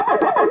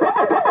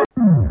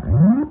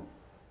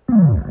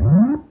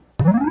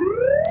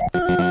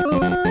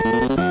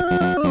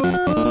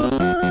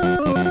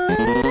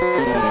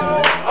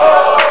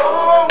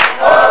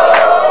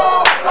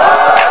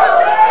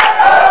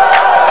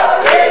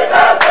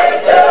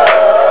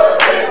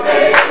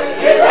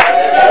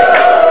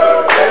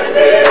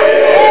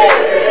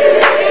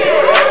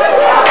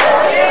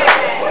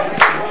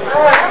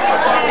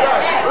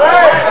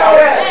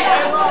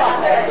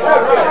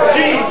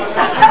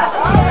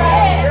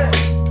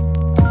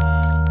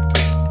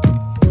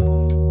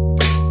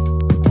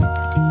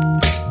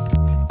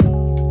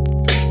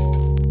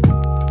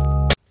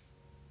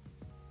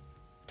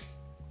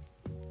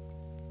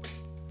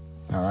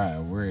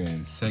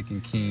2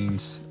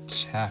 Kings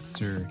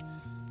chapter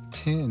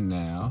 10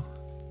 now.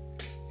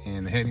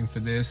 And the heading for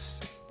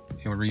this,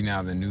 and we're reading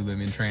out the New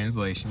Living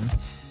Translation.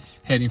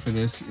 Heading for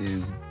this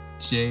is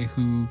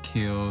Jehu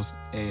kills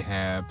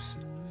Ahab's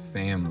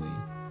family.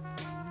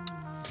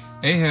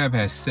 Ahab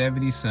has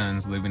 70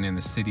 sons living in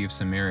the city of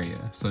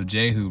Samaria. So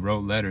Jehu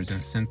wrote letters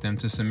and sent them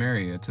to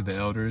Samaria, to the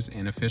elders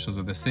and officials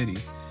of the city,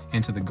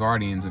 and to the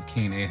guardians of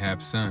King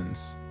Ahab's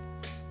sons.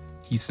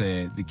 He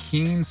said, "The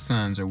king's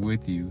sons are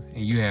with you,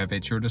 and you have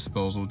at your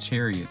disposal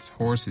chariots,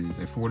 horses,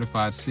 a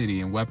fortified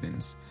city, and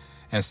weapons.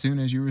 As soon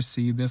as you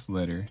receive this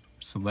letter,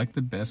 select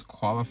the best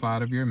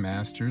qualified of your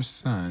master's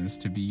sons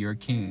to be your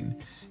king,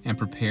 and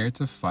prepare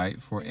to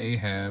fight for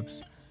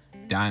Ahab's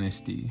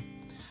dynasty."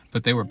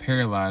 But they were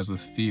paralyzed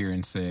with fear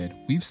and said,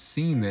 "We've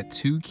seen that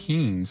 2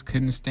 kings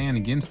couldn't stand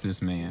against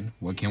this man.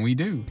 What can we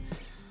do?"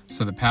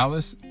 So the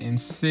palace and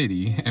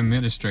city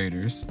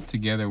administrators,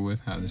 together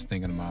with, I was just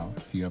thinking about a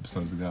few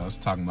episodes ago, I was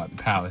talking about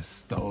the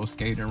palace, the old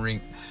skating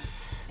rink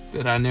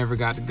that I never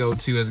got to go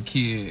to as a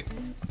kid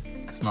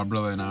because my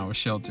brother and I were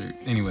sheltered.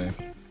 Anyway,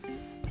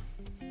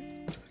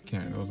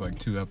 that was like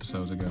 2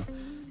 episodes ago.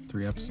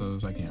 3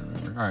 episodes, I can't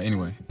remember. All right,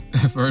 anyway,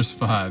 verse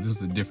 5, this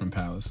is a different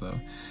palace,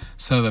 though.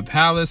 So the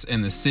palace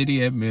and the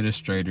city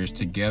administrators,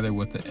 together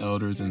with the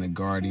elders and the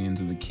guardians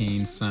of the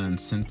king's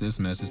sons, sent this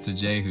message to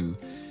Jehu.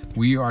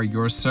 "We are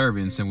your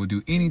servants and will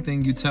do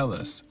anything you tell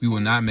us. We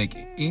will not make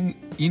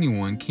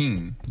anyone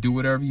king. Do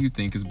whatever you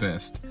think is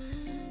best."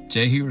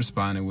 Jehu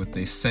responded with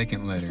a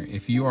second letter.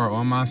 "If you are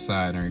on my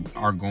side and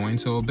are going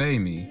to obey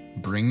me,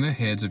 bring the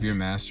heads of your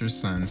master's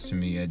sons to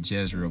me at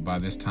Jezreel by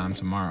this time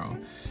tomorrow."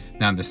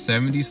 Now the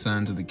 70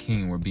 sons of the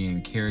king were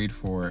being cared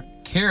for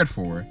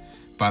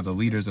by the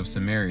leaders of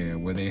Samaria,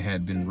 where they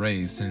had been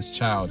raised since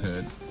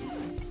childhood.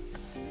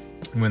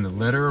 When the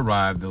letter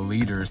arrived, the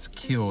leaders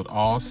killed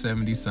all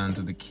 70 sons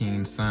of the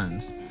king's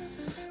sons.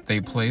 They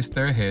placed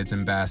their heads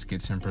in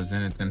baskets and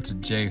presented them to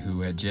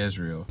Jehu at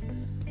Jezreel.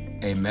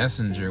 A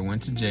messenger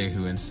went to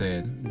Jehu and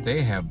said,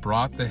 "They have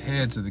brought the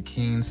heads of the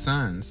king's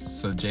sons."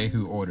 So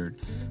Jehu ordered,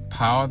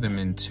 "Pile them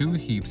in 2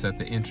 heaps at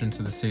the entrance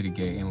of the city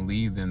gate and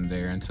leave them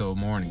there until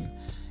morning."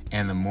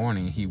 And in the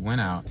morning he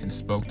went out and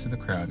spoke to the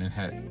crowd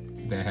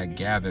that had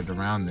gathered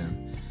around them.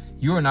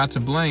 "You are not to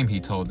blame,"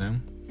 he told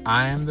them.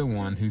 "I am the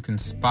one who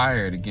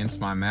conspired against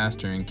my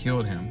master and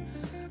killed him.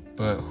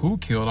 But who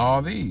killed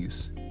all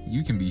these?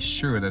 You can be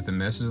sure that the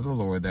message of the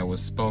Lord that was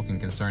spoken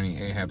concerning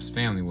Ahab's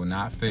family will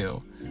not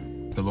fail.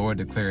 The Lord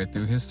declared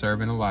through his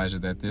servant Elijah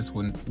that this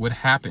would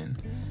happen."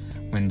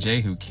 When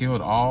Jehu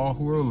killed all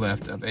who were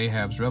left of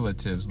Ahab's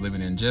relatives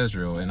living in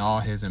Jezreel and all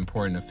his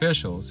important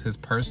officials, his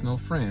personal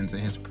friends,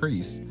 and his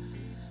priests.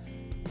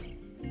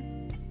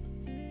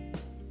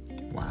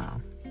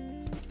 Wow.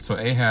 So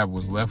Ahab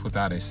was left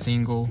without a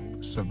single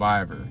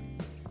survivor.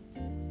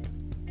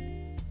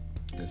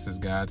 This is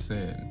God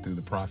said through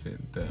the prophet,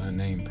 the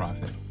unnamed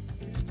prophet.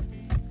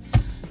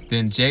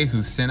 Then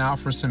Jehu sent out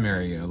for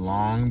Samaria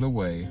along the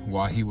way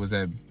while he was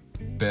at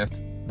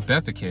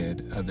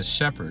Betheked of the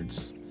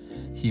shepherds.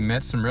 He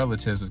met some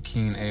relatives of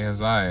King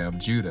Ahaziah of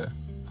Judah.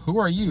 "Who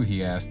are you?"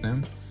 he asked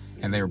them.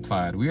 And they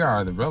replied, "We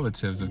are the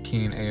relatives of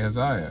King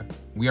Ahaziah.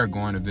 We are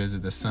going to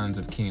visit the sons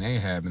of King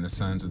Ahab and the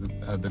sons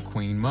of the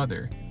queen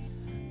mother."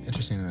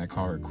 Interesting that they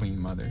call her queen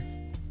mother.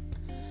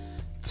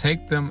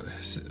 "Take them,"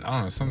 I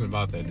don't know, something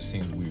about that just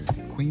seems weird.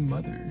 Queen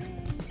mother.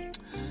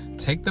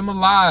 "Take them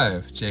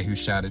alive," Jehu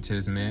shouted to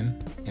his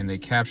men. And they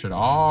captured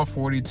all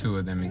 42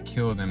 of them and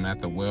killed them at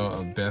the well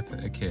of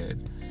Beth-Eked.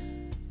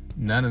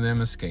 None of them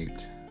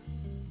escaped.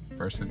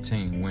 Verse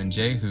 15, when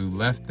Jehu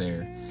left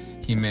there,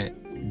 he met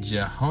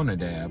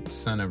Jehonadab,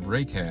 son of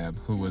Rechab,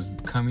 who was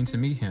coming to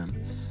meet him.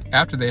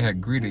 After they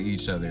had greeted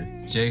each other,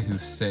 Jehu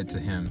said to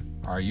him,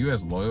 "Are you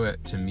as loyal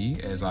to me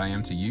as I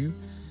am to you?"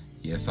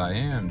 "Yes, I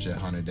am,"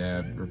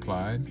 Jehonadab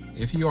replied.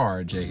 "If you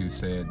are," Jehu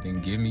said,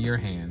 "then give me your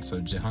hand." So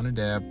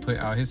Jehonadab put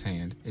out his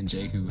hand, and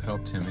Jehu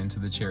helped him into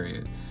the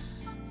chariot.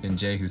 Then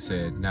Jehu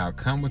said, "Now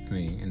come with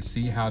me and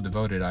see how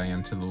devoted I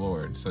am to the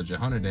Lord." So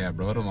Jehonadab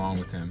rode along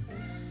with him.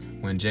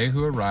 When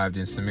Jehu arrived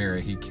in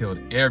Samaria, he killed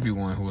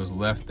everyone who was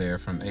left there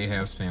from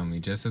Ahab's family,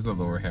 just as the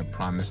Lord had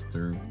promised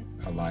through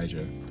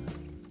Elijah.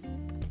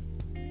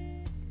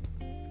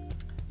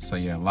 So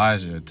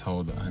Elijah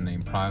told the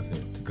unnamed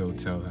prophet to go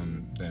tell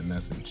him that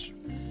message.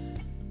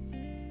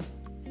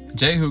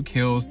 Jehu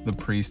kills the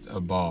priest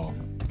of Baal.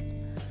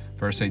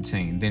 Verse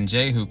 18, then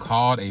Jehu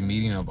called a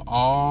meeting of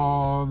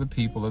all the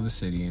people of the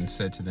city and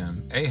said to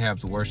them,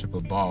 "Ahab's worship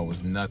of Baal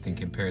was nothing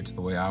compared to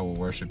the way I will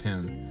worship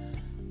him.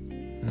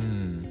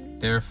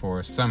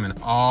 Therefore, summon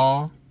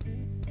all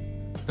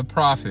the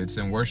prophets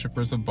and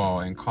worshippers of Baal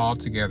and call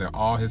together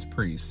all his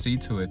priests. See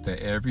to it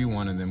that every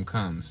one of them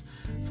comes,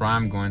 for I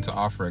am going to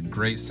offer a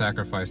great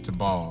sacrifice to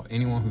Baal.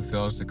 Anyone who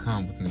fails to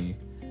come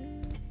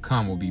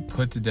will be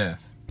put to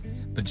death."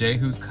 But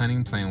Jehu's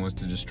cunning plan was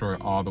to destroy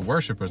all the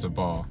worshippers of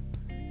Baal.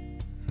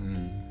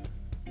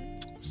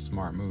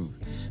 Smart move.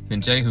 Then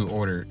Jehu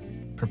ordered,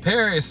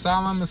 "Prepare a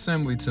solemn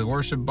assembly to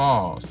worship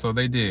Baal." So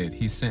they did.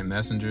 He sent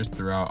messengers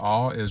throughout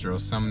all Israel,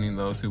 summoning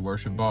those who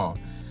worship Baal.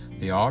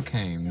 They all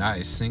came, not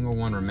a single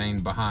one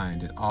remained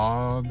behind,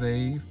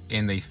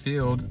 and they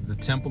filled the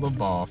temple of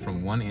Baal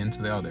from one end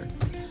to the other.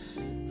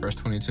 Verse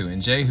 22,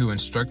 and Jehu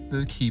instructed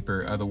the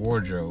keeper of the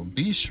wardrobe,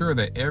 be sure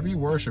that every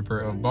worshiper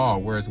of Baal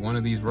wears one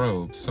of these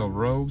robes. So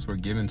robes were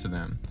given to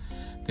them.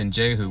 Then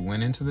Jehu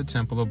went into the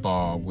temple of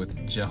Baal with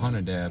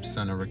Jehonadab,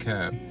 son of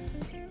Rechab.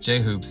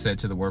 Jehu said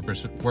to the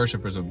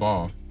worshippers of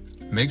Baal,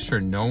 make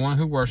sure no one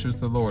who worships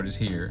the Lord is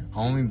here,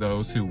 only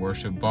those who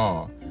worship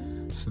Baal.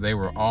 So they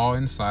were all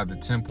inside the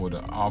temple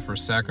to offer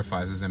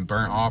sacrifices and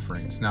burnt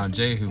offerings. Now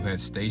Jehu had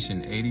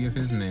stationed 80 of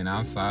his men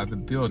outside the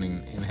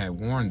building and had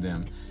warned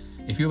them,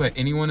 if you let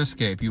anyone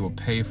escape, you will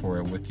pay for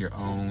it with your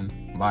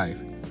own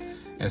life.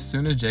 As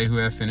soon as Jehu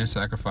had finished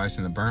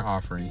sacrificing the burnt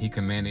offering, he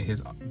commanded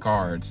his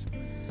guards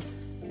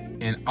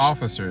and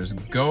officers,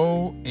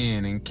 go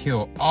in and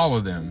kill all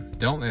of them.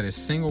 Don't let a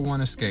single one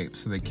escape.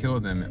 So they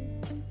killed them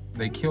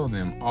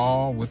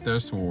all with their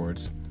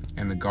swords.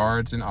 And the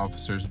guards and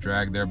officers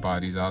dragged their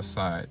bodies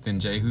outside. Then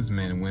Jehu's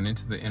men went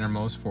into the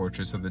innermost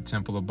fortress of the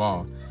temple of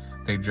Baal.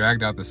 They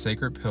dragged out the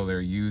sacred pillar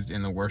used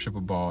in the worship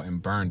of Baal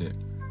and burned it.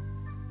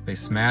 They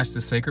smashed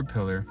the sacred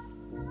pillar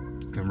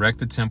and wrecked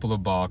the temple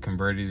of Baal,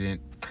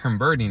 converting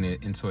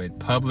it into a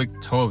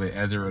public toilet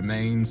as it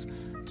remains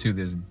to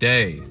this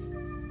day.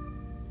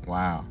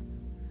 Wow.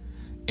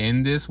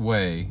 In this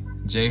way,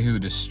 Jehu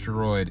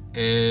destroyed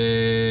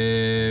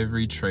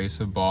every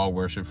trace of Baal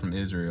worship from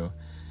Israel.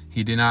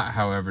 He did not,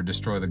 however,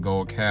 destroy the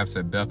gold calves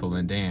at Bethel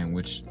and Dan,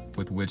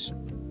 with which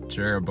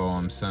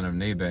Jeroboam, son of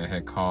Nebat,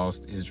 had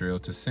caused Israel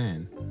to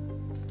sin.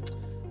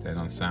 That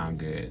don't sound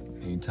good.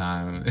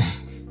 Anytime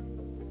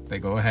they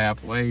go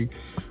halfway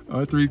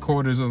or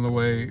 3/4 of the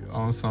way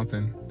on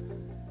something,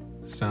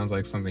 sounds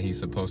like something he's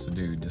supposed to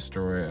do.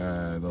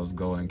 Destroy those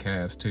golden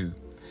calves too.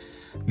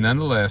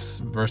 Nonetheless,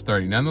 verse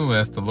 30,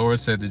 nonetheless, the Lord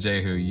said to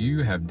Jehu,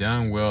 you have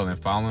done well in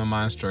following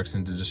my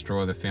instruction to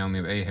destroy the family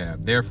of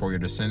Ahab. Therefore, your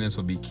descendants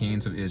will be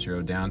kings of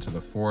Israel down to the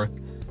 4th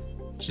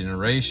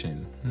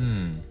generation.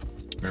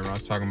 Remember I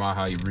was talking about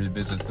how he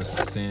revisits the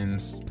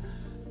sins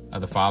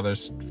of the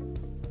fathers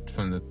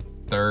from the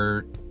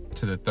 3rd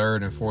to the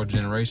 3rd and 4th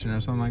generation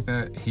or something like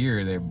that?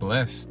 Here, they're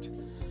blessed.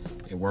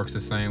 It works the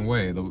same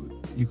way.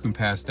 You can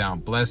pass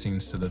down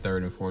blessings to the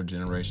 3rd and 4th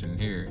generation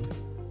here.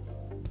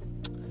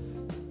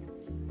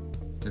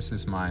 This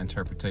is my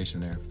interpretation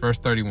there. Verse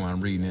 31,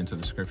 I'm reading into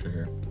the scripture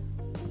here.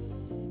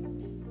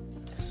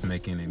 It's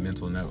making a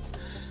mental note.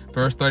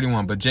 Verse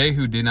 31, but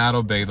Jehu did not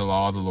obey the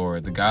law of the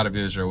Lord, the God of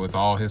Israel, with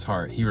all his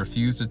heart. He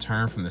refused to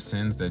turn from the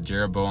sins that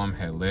Jeroboam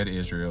had led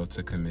Israel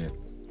to commit.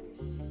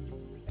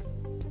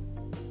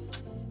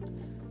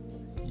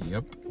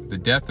 Yep, the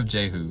death of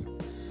Jehu.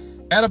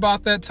 At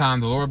about that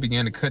time, the Lord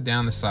began to cut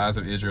down the size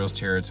of Israel's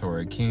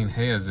territory. King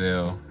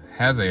Hazael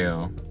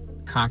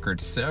conquered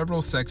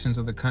several sections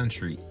of the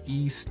country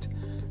east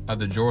of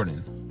the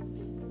Jordan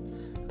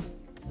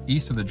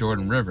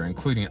River,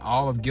 including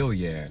all of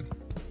Gilead,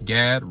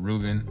 Gad,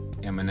 Reuben,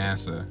 and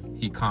Manasseh.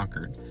 He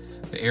conquered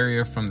the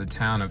area from the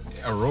town of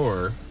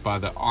Aroer by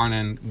the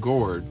Arnon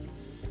Gorge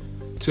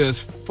to as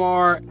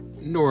far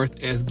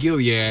north as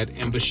Gilead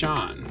and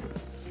Bashan,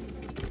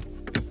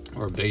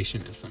 or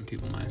Bashan, as some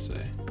people might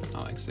say. I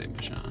like to say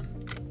Bashan.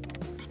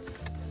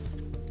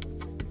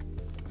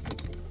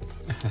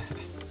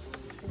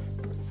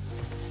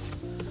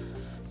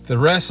 The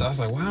rest, I was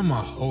like, why am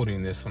I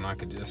holding this when I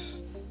could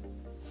just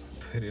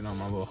put it on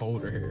my little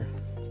holder here?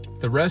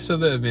 The rest of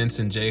the events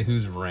in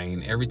Jehu's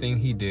reign, everything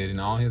he did and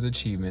all his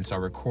achievements are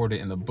recorded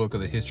in the book of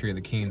the history of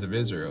the kings of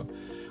Israel.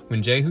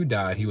 When Jehu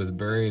died, he was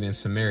buried in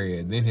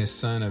Samaria. Then his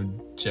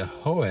son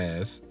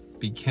Jehoahaz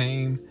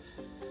became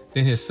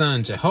the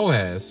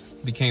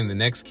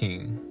next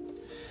king.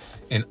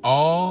 In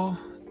all,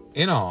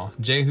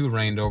 Jehu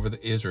reigned over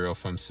Israel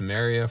from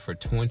Samaria for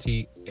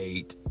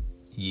 28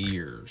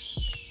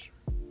 years.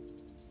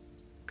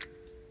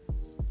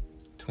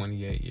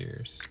 28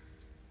 years.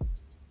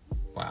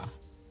 Wow.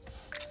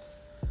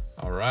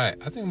 All right.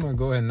 I think I'm going to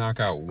go ahead and knock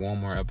out one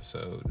more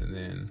episode and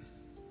then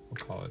we'll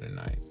call it a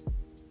night.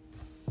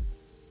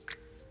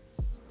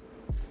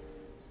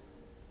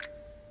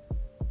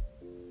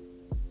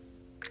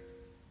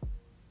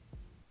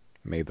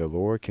 May the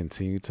Lord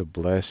continue to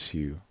bless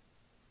you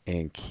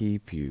and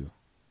keep you.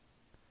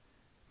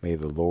 May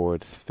the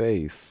Lord's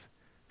face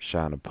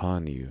shine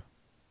upon you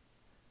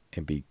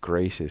and be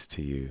gracious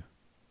to you.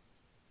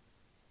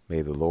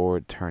 May the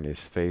Lord turn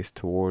his face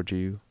toward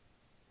you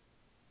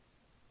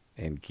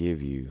and give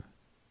you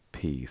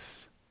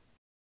peace.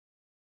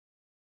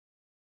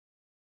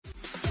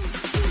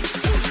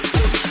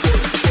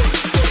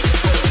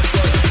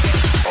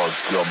 I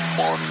got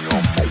money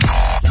on my